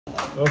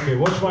Okay,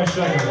 what's my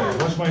second one?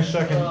 What's my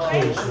second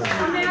clue? No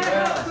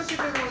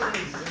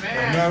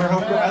matter how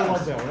good, I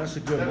love that one. That's a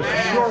good one.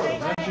 That's a short one.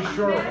 That's a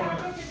short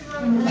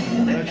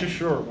one. That's a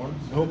short one.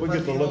 I hope we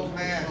get the look.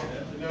 I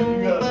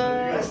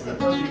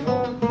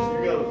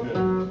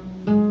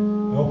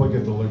hope I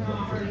get the lick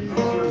one for you.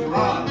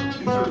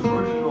 These are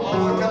original.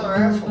 What color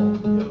asshole?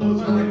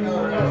 Those are the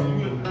color asshole.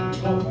 You get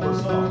 12-4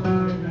 song.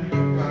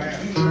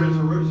 These are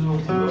original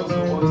to those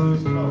that want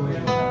these colors.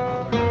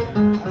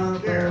 I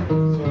don't care.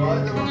 So I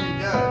think what he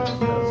does.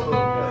 So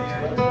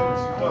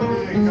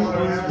the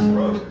color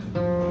asshole.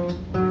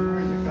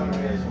 Where's the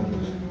color asshole?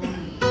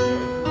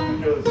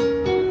 Because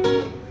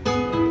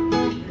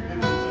you get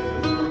to say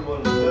the third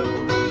one is that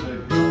one.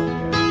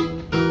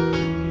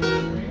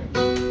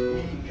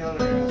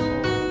 Color asshole.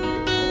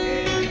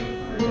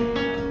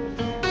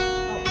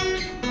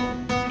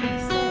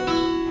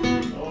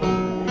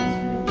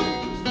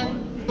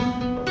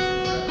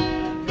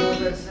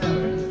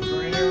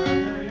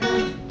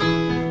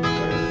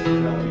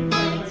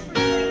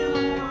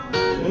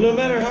 No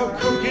matter how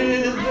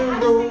crooked the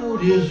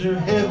road is or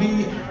heavy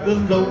the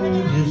load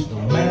is, no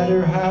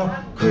matter how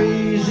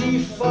crazy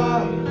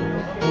far,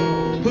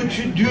 put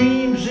your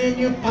dreams in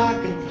your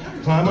pocket,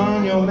 climb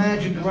on your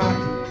magic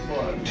rocket,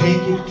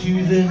 take it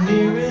to the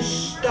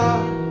nearest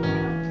star.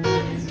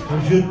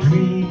 'Cause your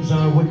dreams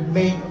are what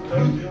make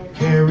you,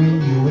 carry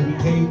you and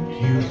take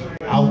you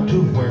out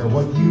to where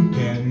what you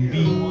can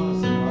be.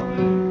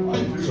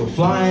 So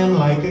flying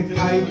like a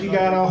kite, you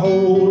gotta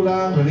hold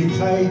on really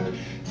tight.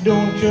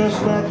 Don't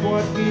just let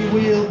what be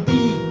will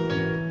be.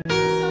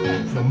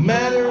 No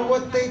matter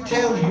what they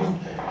tell you,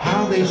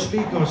 how they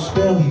speak or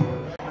spell you,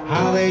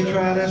 how they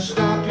try to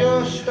stop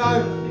your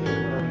start,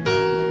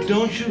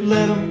 don't you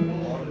let them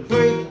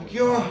break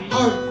your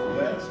heart.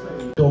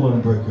 Don't let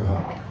them break your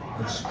heart.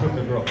 Let's put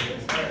the girl.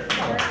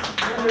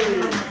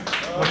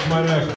 What's my next?